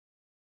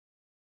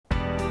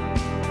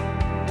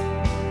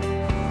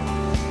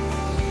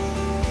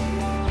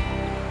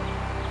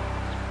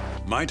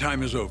My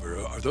time is over.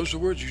 Are those the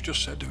words you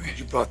just said to me?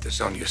 You brought this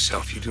on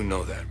yourself. You do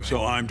know that, right?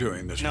 So I'm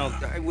doing this No,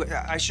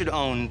 now. I should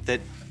own that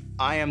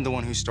I am the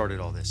one who started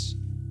all this.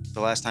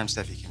 The last time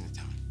Steffi came to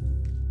town.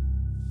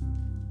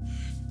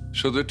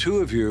 So the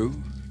two of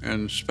you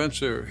and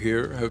Spencer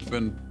here have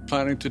been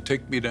planning to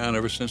take me down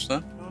ever since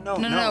then? No.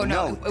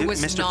 It was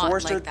Mr. not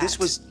Forrester, like that. this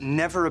was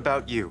never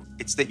about you.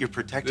 It's that you're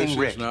protecting This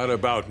Rick. is not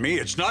about me.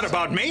 It's not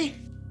about me?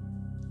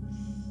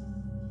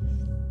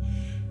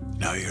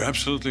 No, you're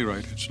absolutely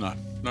right. It's not.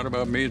 Not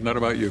about me. It's not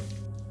about you.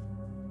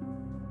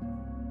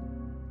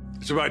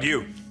 It's about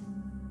you.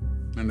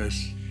 And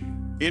this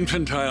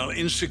infantile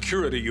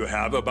insecurity you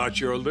have about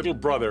your little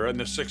brother and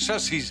the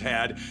success he's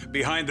had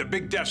behind the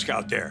big desk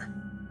out there.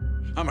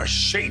 I'm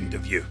ashamed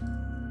of you.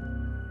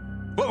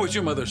 What would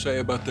your mother say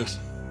about this?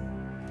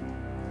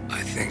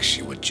 I think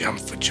she would jump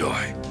for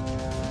joy.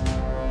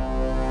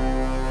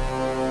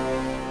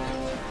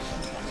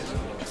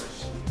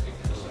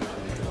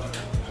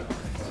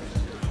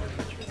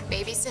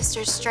 Baby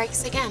sister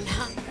strikes again,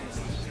 huh?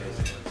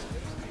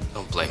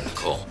 Don't blame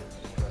Nicole.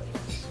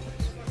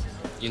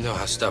 You know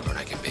how stubborn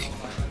I can be.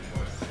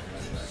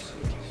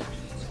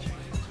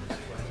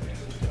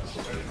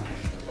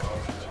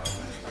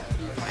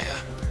 Maya,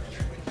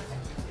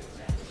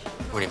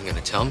 you weren't even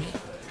gonna tell me?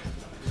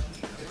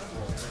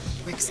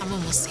 Rick,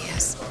 someone will see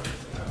us.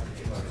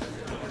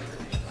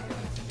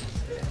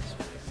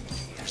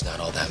 There's not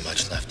all that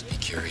much left to be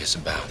curious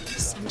about.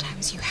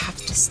 Sometimes you have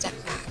to step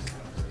back.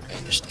 I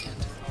understand.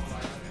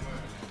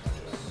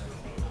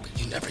 But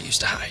you never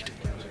used to hide.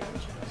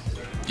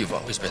 You've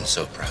always been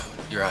so proud.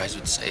 Your eyes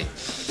would say,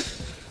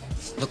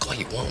 look all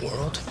you want,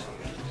 world.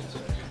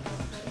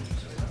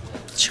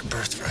 It's your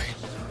birthright.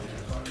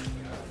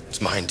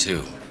 It's mine,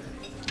 too.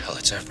 Hell,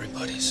 it's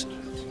everybody's.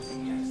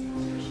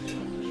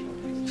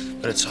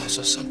 But it's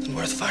also something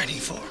worth fighting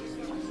for.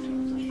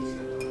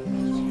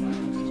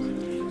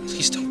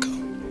 Please don't go.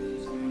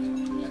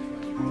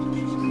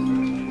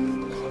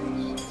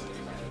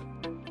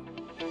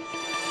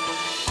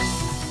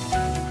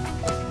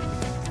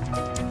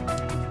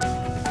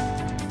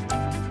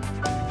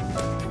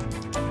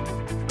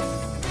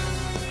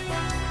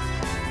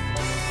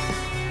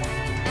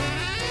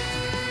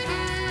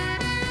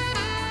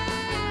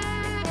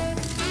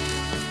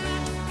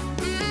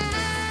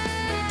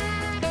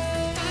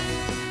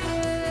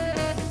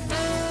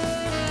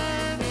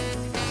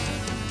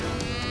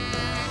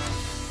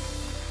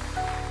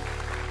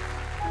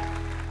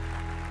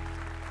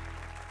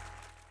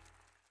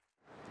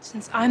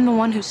 Since I'm the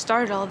one who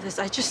started all of this,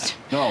 I just...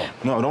 No,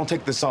 don't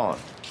take this on.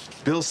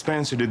 Bill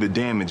Spencer did the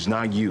damage,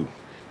 not you.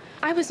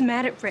 I was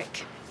mad at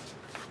Rick.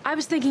 I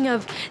was thinking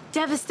of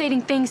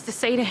devastating things to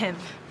say to him.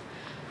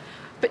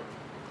 But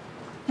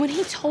when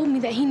he told me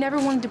that he never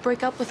wanted to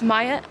break up with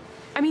Maya,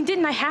 I mean,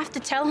 didn't I have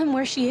to tell him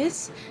where she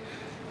is?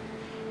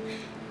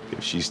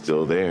 If she's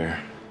still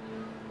there.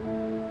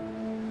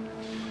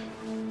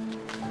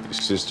 Your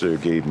sister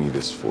gave me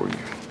this for you.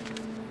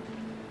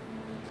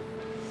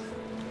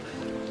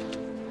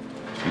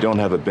 If you don't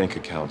have a bank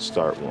account,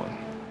 start one.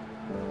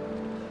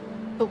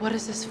 But what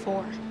is this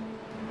for?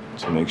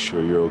 To make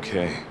sure you're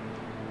okay.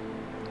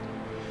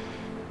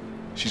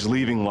 She's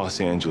leaving Los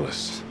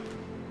Angeles.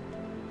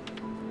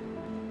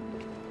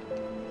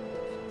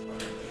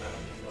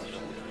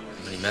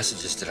 How many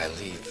messages did I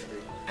leave?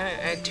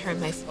 I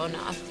turned my phone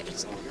off.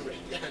 There's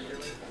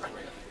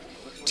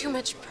too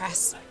much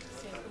press.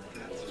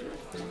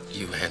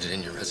 You handed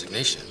in your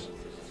resignation.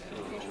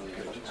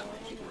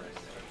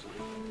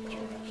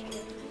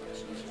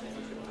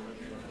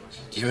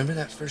 Do you remember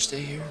that first day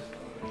here?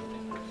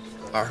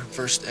 Our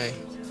first day?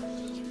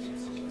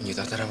 And you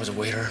thought that I was a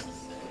waiter?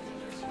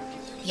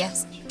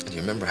 Yes. And do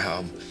you remember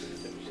how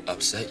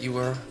upset you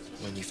were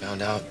when you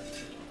found out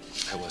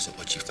I wasn't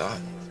what you thought?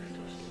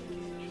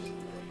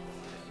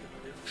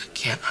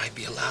 Can't I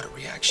be allowed a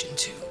reaction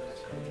too?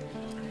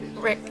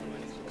 Rick,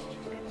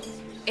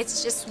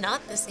 it's just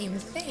not the same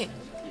thing.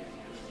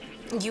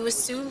 You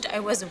assumed I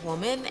was a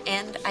woman,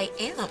 and I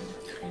am.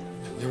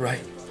 You're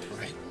right.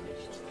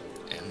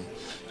 And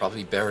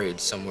probably buried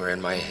somewhere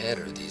in my head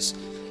are these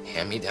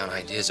hand-me-down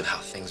ideas of how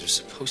things are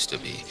supposed to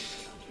be.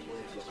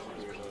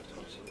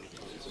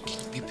 Can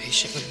you be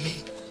patient with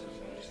me?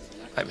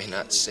 I may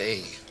not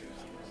say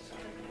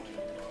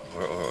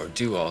or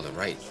do all the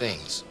right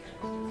things,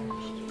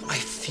 but I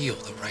feel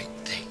the right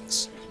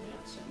things.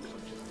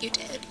 You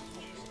did.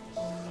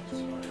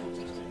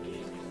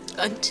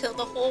 Until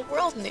the whole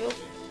world knew.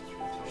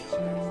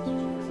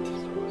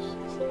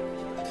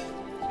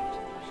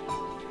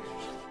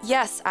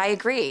 Yes, I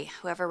agree.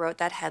 Whoever wrote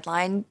that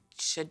headline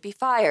should be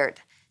fired.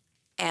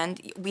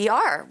 And we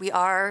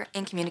are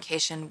in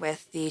communication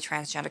with the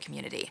transgender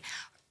community.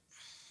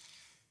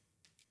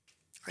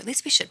 Or at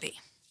least we should be.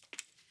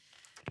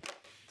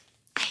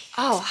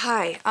 Oh,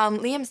 hi.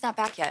 Liam's not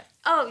back yet.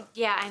 Oh,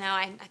 yeah, I know.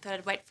 I thought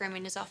I'd wait for him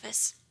in his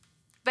office.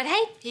 But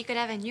hey, he could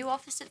have a new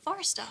office at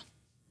Forrester.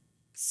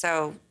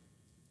 So,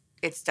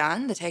 it's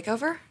done, the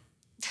takeover?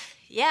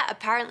 Yeah,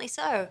 apparently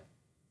so.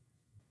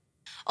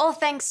 All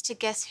thanks to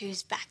guess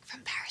who's back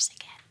from Paris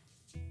again.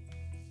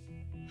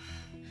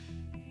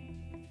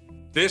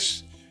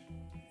 This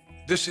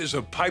is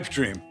a pipe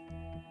dream.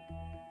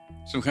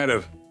 Some kind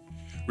of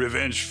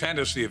revenge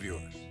fantasy of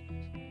yours.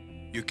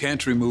 You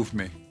can't remove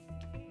me.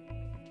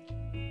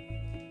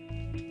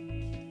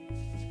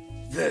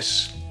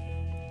 This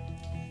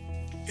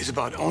is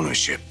about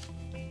ownership.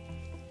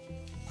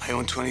 I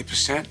own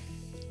 20%,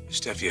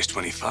 Steffi has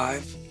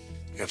 25,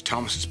 we have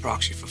Thomas's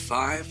proxy for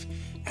 5,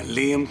 and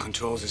Liam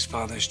controls his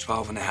father's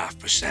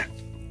 12.5%.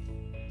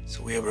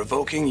 So we are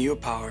revoking your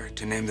power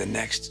to name the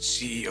next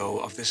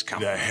CEO of this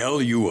company. The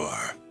hell you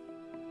are.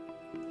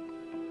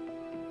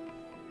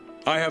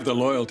 I have the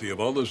loyalty of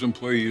all those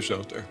employees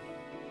out there.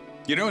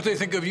 You know what they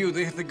think of you?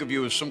 They think of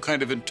you as some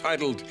kind of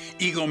entitled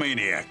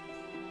egomaniac.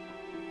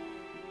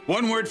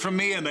 One word from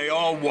me and they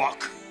all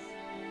walk.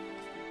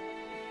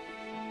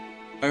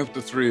 I hope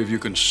the three of you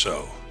can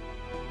sew.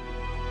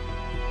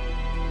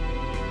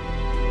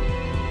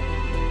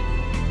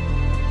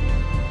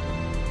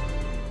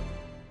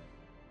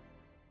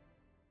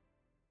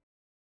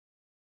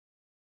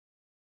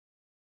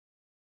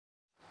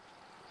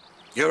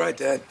 You're right,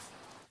 Dad.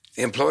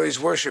 The employees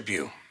worship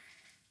you.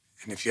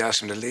 And if you ask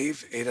them to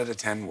leave, 8 out of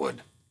 10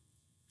 would.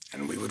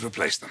 And we would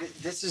replace them.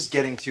 This is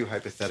getting too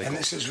hypothetical. And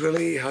this is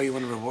really how you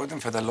want to reward them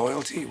for their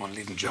loyalty? You want to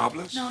leave them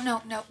jobless?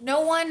 No.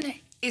 No one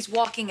is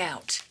walking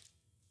out.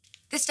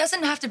 This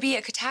doesn't have to be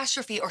a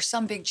catastrophe or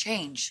some big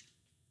change.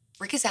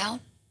 Rick is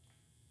out,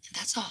 and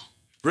that's all.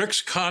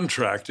 Rick's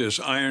contract is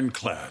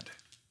ironclad.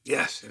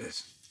 Yes, it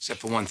is. Except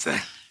for one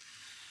thing.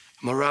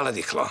 A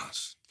morality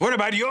clause. What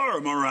about your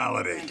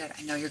morality? Granddad,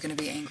 I know you're going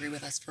to be angry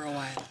with us for a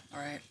while, all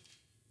right?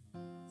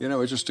 You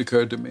know, it just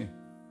occurred to me.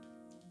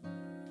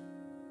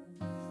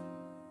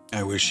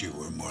 I wish you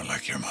were more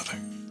like your mother.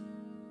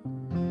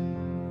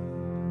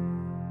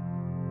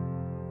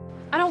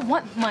 I don't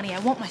want money. I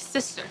want my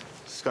sister.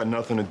 It's got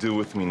nothing to do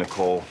with me,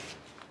 Nicole.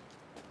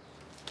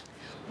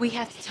 We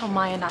have to tell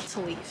Maya not to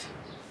leave.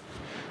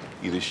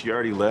 Either she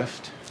already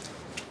left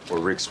or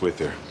Rick's with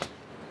her.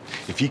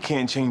 If he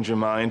can't change your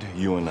mind,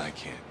 you and I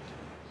can't.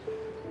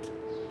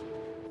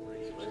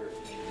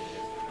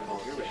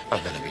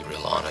 I'm gonna be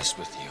real honest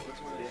with you,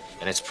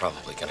 and it's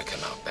probably gonna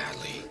come out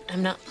badly.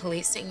 I'm not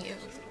policing you.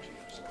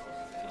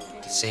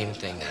 The same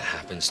thing that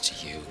happens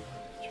to you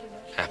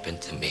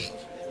happened to me.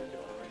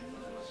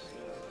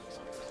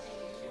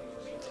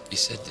 You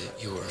said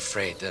that you were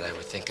afraid that I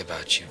would think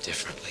about you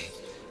differently.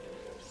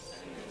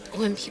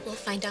 When people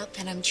find out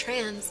that I'm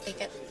trans, they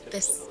get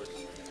this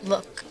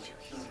look.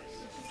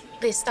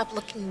 They stop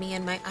looking me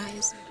in my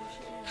eyes.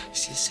 You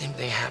see, the same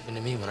thing happened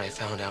to me when I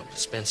found out what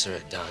Spencer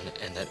had done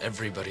and that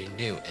everybody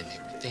knew, and they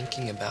were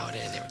thinking about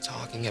it and they were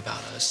talking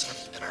about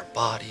us and our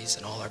bodies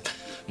and all our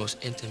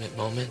most intimate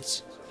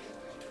moments.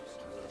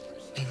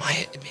 And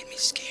Maya, it made me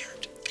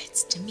scared.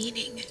 It's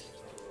demeaning.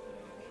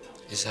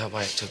 Is that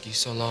why it took you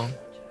so long?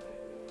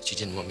 That you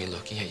didn't want me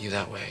looking at you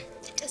that way?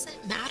 It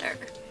doesn't matter.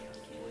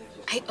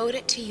 I owed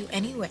it to you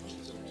anyway.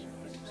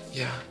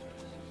 Yeah.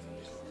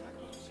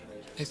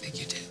 I think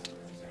you did.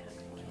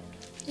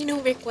 You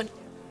know, Rick,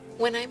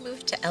 when I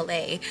moved to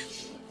LA,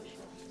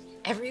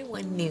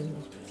 everyone knew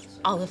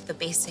all of the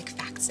basic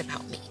facts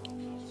about me.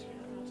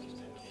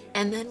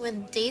 And then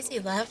when Daisy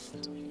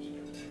left,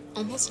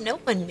 almost no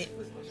one knew.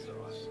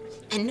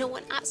 And no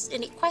one asked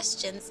any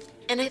questions,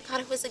 and I thought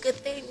it was a good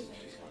thing.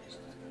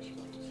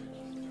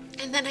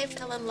 And then I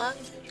fell in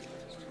love.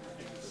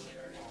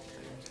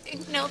 You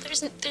know,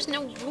 there's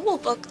no rule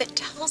book that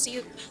tells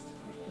you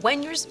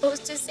when you're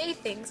supposed to say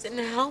things and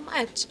how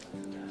much.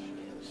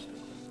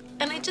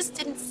 And I just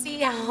didn't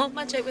see how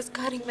much I was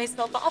cutting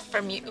myself off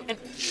from you, and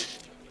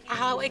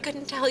how I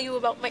couldn't tell you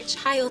about my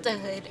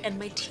childhood and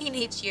my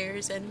teenage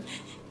years and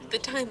the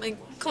time I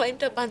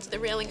climbed up onto the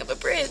railing of a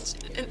bridge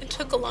and it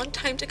took a long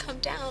time to come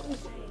down.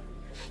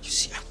 You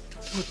see, I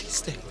don't know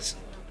these things.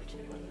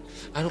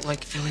 I don't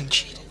like feeling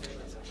cheated.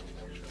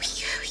 We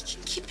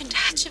can keep in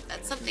touch if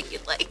that's something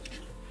you'd like.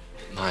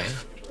 Maya,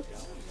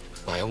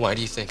 why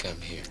do you think I'm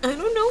here? I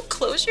don't know,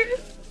 closure?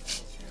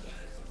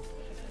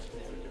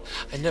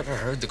 I never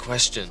heard the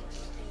question.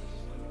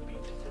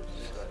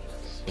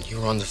 When you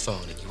were on the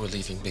phone and you were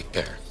leaving Big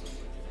Bear,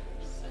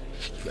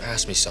 you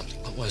asked me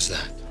something. What was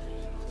that?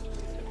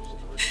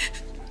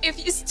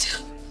 If you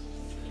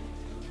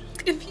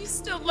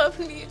still love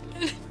me,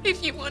 and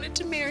if you wanted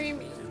to marry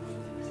me.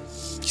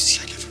 You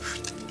see, I never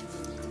heard that.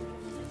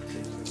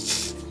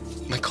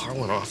 My car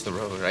went off the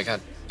road. I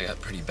got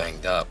pretty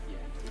banged up.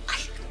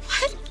 What?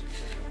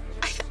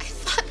 I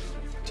thought...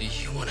 Do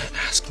you want to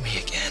ask me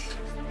again?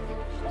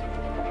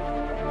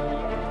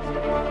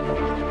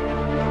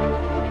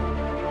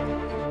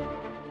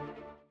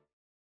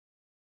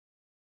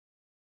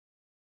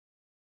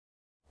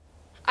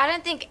 I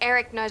don't think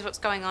Eric knows what's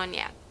going on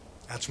yet.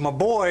 That's my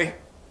boy.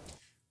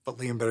 But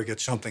Liam better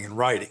get something in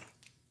writing.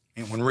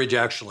 And when Ridge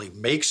actually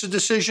makes a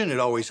decision, it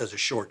always has a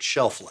short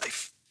shelf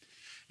life.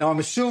 Now, I'm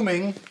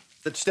assuming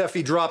that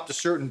Steffi dropped a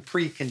certain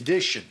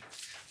precondition,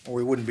 or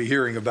we wouldn't be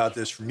hearing about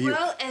this from you.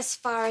 Well, as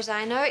far as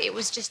I know, it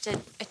was just a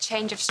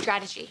change of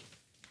strategy.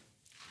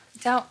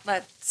 Don't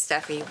let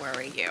Steffi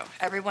worry you.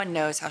 Everyone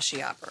knows how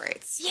she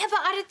operates. Yeah, but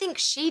I don't think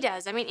she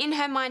does. I mean, in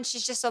her mind,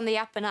 she's just on the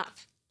up and up.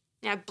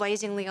 You know,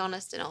 blazingly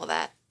honest and all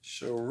that.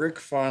 So Rick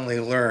finally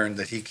learned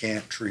that he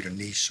can't treat a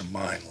niece of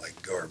mine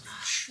like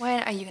garbage.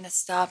 When are you going to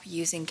stop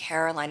using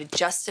Caroline to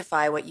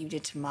justify what you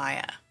did to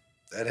Maya?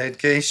 That head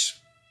case,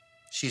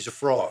 she's a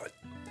fraud.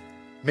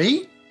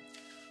 Me?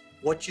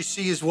 What you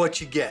see is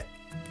what you get.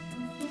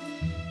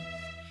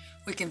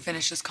 We can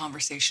finish this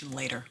conversation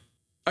later.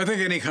 I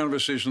think any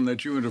conversation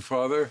that you and your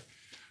father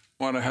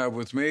want to have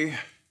with me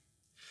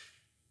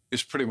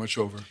is pretty much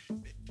over.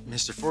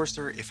 Mr.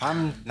 Forrester, if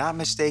I'm not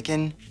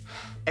mistaken,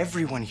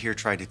 everyone here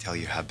tried to tell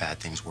you how bad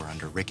things were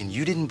under Rick, and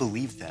you didn't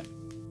believe them.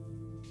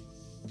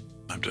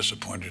 I'm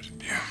disappointed in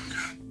you.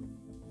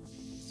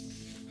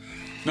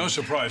 No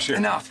surprise here.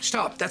 Enough.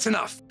 Stop. That's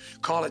enough.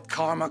 Call it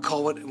karma,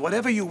 call it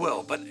whatever you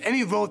will, but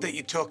any road that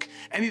you took,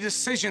 any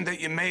decision that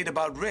you made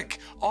about Rick,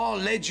 all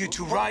led you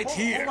to right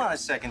here. Hold on a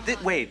second.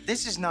 Wait,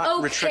 this is not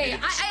Okay,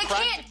 retributive. I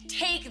can't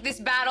take this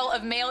battle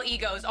of male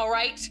egos, all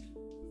right?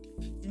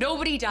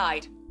 Nobody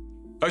died.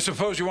 I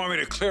suppose you want me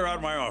to clear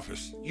out my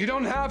office. You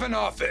don't have an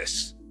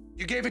office.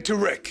 You gave it to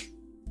Rick.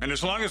 And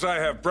as long as I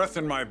have breath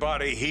in my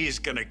body, he's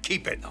gonna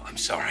keep it. No, I'm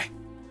sorry.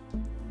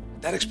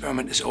 That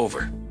experiment is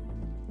over.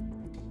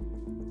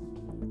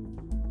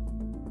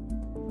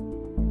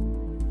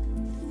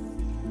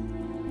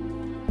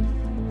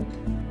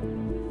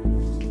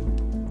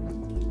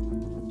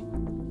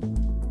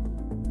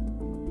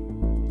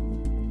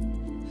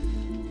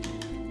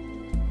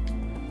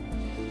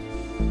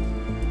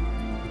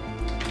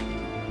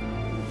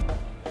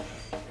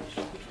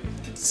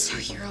 So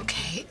you're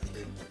okay?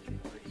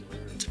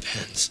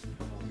 Depends.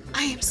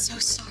 I am so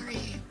sorry.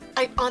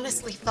 I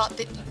honestly thought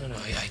that... No,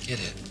 I get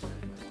it.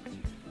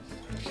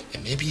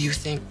 And maybe you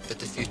think that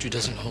the future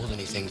doesn't hold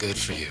anything good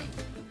for you.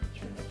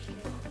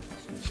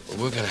 But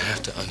we're gonna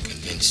have to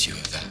unconvince you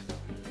of that.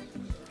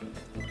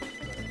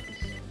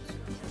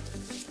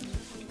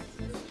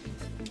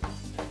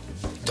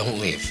 Don't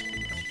leave.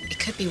 It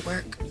could be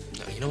work.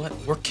 No, you know what?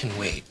 Work can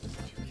wait.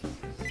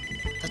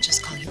 They'll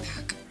just call you back.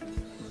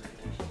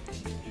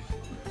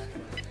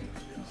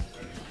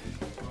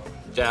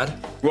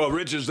 Dad? Well,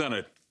 Ridge has done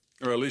it.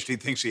 Or at least he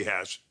thinks he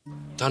has.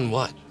 Done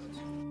what?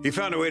 He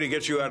found a way to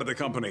get you out of the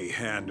company,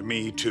 and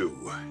me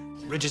too.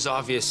 Ridge is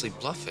obviously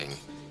bluffing.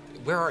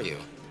 Where are you?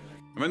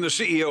 I'm in the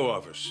CEO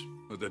office,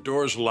 with the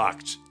doors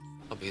locked.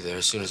 I'll be there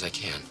as soon as I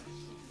can.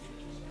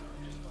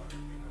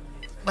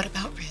 What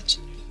about Ridge?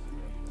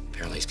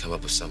 Apparently he's come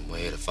up with some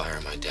way to fire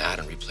my dad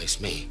and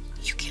replace me.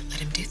 You can't let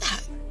him do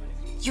that.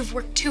 You've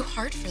worked too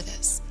hard for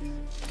this.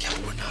 Yeah,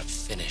 but we're not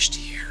finished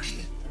here.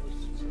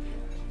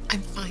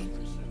 I'm fine.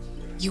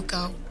 You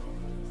go.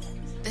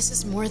 This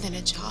is more than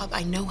a job.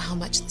 I know how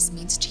much this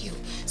means to you.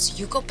 So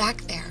you go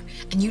back there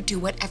and you do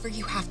whatever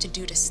you have to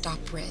do to stop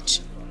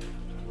Ridge.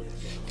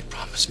 You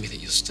promise me that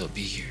you'll still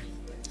be here?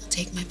 I'll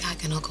take my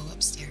bag and I'll go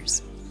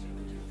upstairs.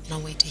 And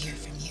I'll wait to hear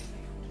from you.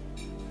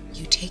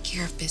 You take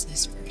care of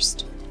business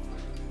first.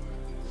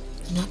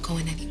 I'm not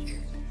going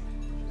anywhere.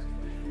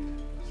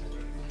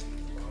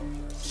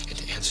 And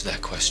to answer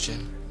that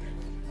question,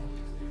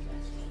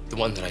 the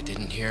one that I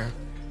didn't hear,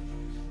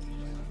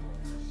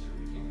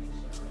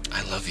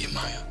 I love you,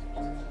 Maya.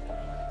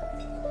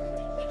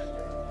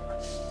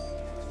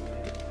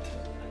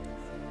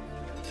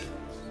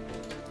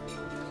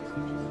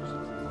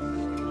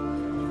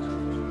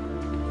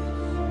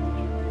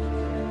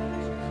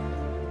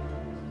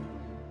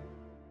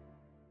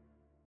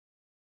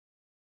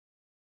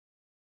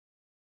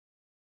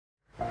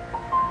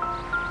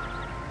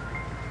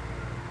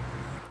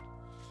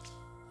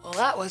 Well,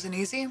 that wasn't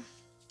easy.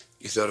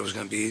 You thought it was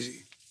gonna be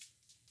easy?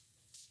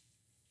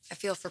 I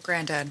feel for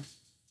Granddad.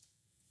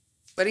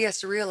 But he has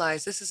to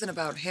realize this isn't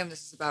about him,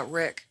 this is about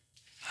Rick.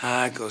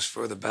 It goes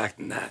further back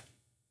than that.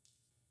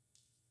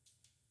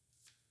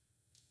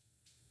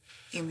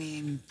 You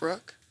mean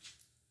Brooke?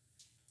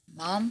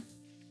 Mom?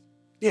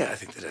 Yeah, I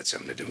think that had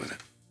something to do with it.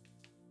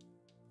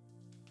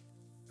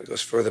 But it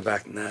goes further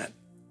back than that.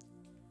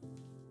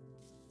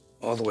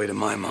 All the way to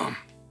my mom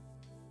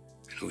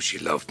and who she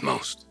loved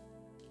most.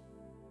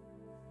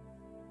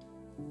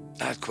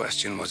 That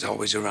question was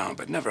always around,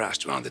 but never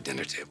asked around the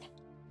dinner table.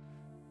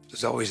 It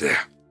was always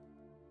there.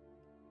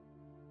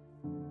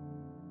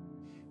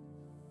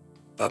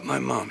 But my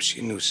mom,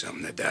 she knew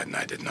something that Dad and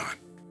I did not.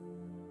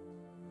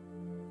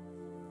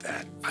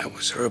 That I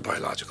was her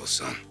biological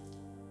son,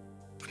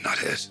 but not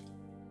his.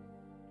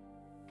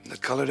 And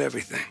that colored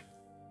everything.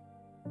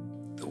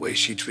 The way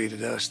she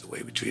treated us, the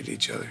way we treated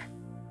each other.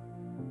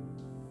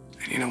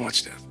 And you know what,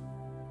 Steph?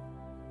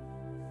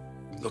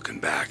 Looking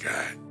back,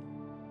 I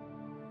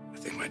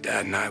think my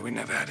dad and I, we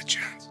never had a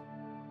chance.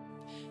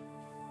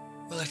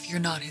 Well, if you're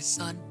not his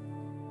son,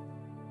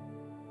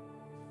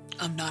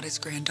 I'm not his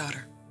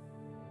granddaughter.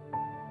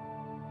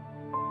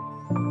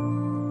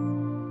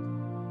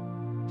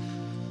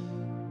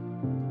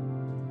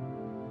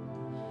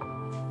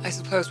 I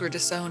suppose we're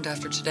disowned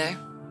after today.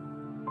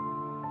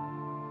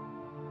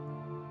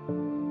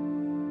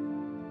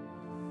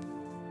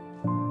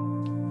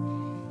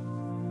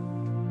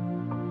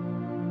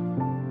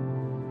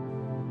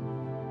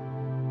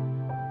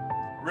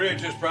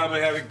 Ridge is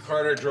probably having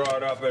Carter draw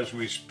it up as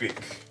we speak.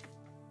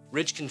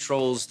 Ridge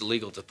controls the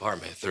legal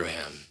department through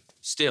him.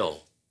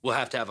 Still, we'll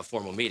have to have a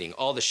formal meeting.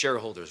 All the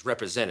shareholders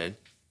represented,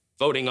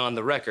 voting on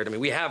the record. I mean,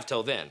 we have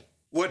till then.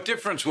 What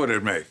difference would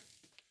it make?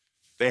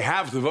 They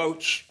have the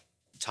votes.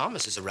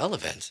 Thomas is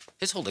irrelevant.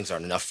 His holdings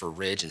aren't enough for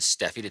Ridge and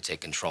Steffi to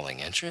take controlling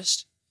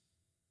interest.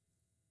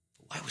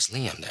 But why was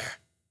Liam there?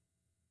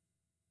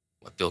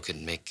 What, Bill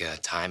couldn't make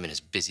time in his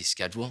busy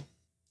schedule?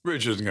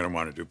 Ridge isn't going to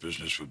want to do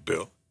business with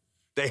Bill.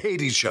 They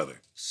hate each other.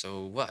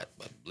 So what?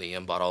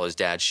 Liam bought all his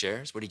dad's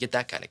shares? Where'd he get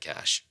that kind of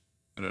cash?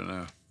 I don't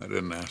know. I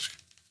didn't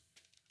ask.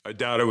 I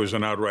doubt it was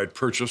an outright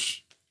purchase.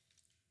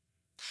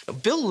 No,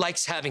 Bill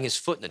likes having his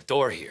foot in the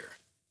door here.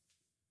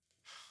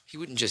 He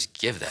wouldn't just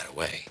give that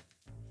away.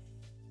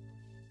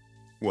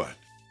 What?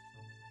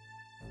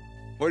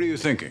 What are you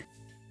thinking?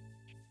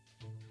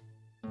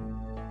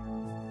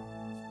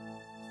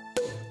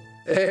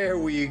 There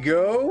we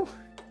go.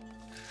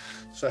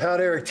 So how'd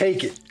Eric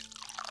take it?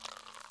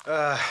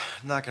 I'm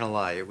not gonna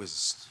lie, it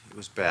was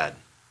bad.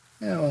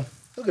 Yeah, well,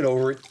 he'll get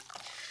over it.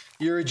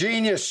 You're a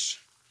genius.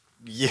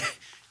 Yeah,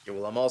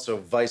 well, I'm also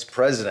vice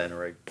president,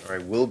 or I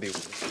will be when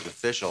this is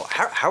official.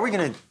 How are we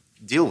gonna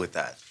deal with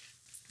that?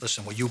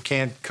 Listen, what you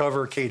can't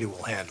cover, Katie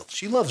will handle.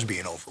 She loves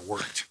being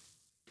overworked.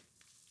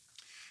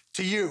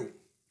 To you,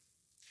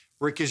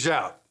 Rick is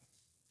out.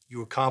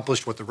 You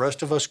accomplished what the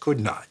rest of us could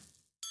not.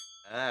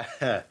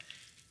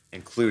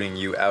 Including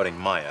you outing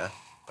Maya,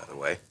 by the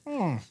way.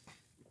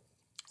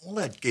 Well,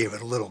 that gave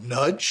it a little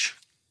nudge.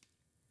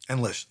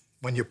 And listen,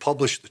 when you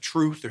publish the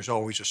truth, there's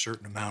always a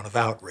certain amount of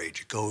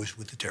outrage. It goes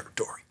with the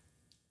territory.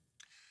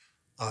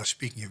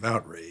 Speaking of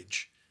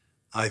outrage,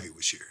 Ivy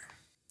was here.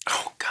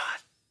 Oh, God.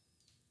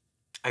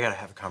 I gotta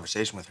have a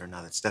conversation with her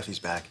now that Steffi's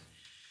back.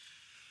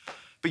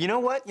 But you know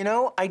what?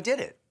 I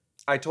did it.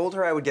 I told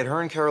her I would get her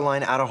and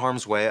Caroline out of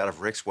harm's way, out of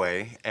Rick's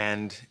way,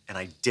 and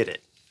I did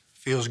it.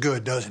 Feels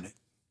good, doesn't it?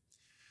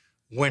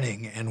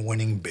 Winning, and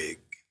winning big.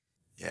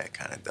 Yeah, it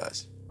kind of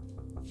does.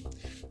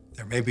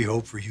 There may be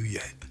hope for you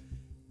yet.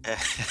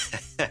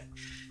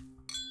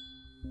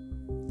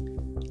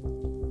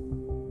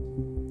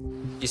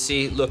 You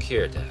see, look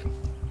here, Dad.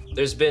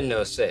 There's been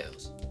no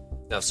sales.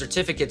 Now, if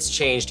certificates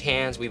changed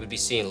hands, we would be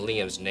seeing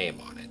Liam's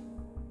name on it.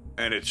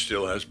 And it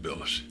still has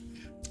Bill's.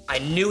 I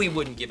knew he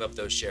wouldn't give up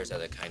those shares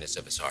out of the kindness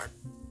of his heart.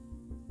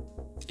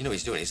 You know what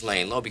he's doing? He's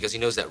laying low because he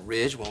knows that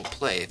Ridge won't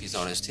play if he's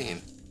on his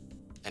team.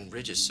 And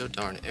Ridge is so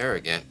darn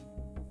arrogant,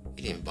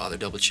 he didn't even bother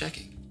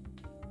double-checking.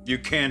 You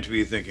can't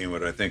be thinking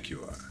what I think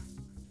you are.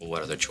 Well,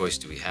 what other choice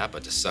do we have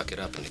but to suck it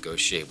up and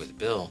negotiate with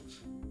Bill,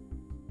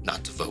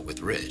 not to vote with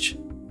Ridge?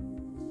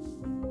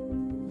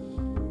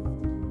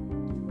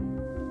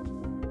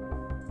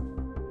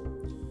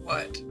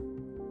 What?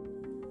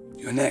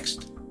 You're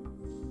next.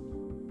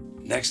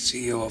 Next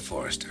CEO of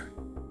Forrester.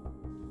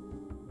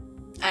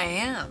 I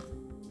am.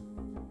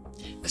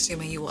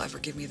 Assuming you will ever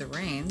give me the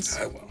reins.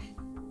 I will.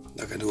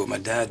 Not gonna do what my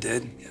dad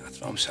did.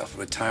 Throw himself a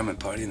retirement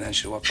party and then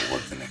show up for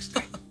work the next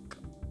day.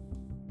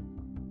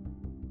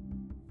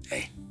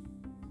 Hey.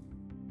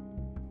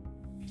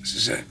 This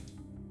is it.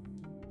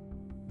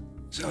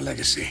 This is our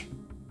legacy.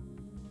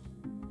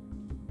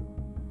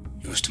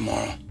 Yours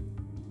tomorrow.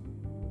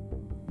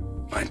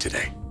 Mine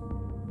today.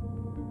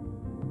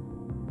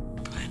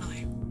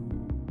 Finally.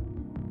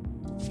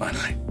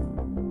 Finally.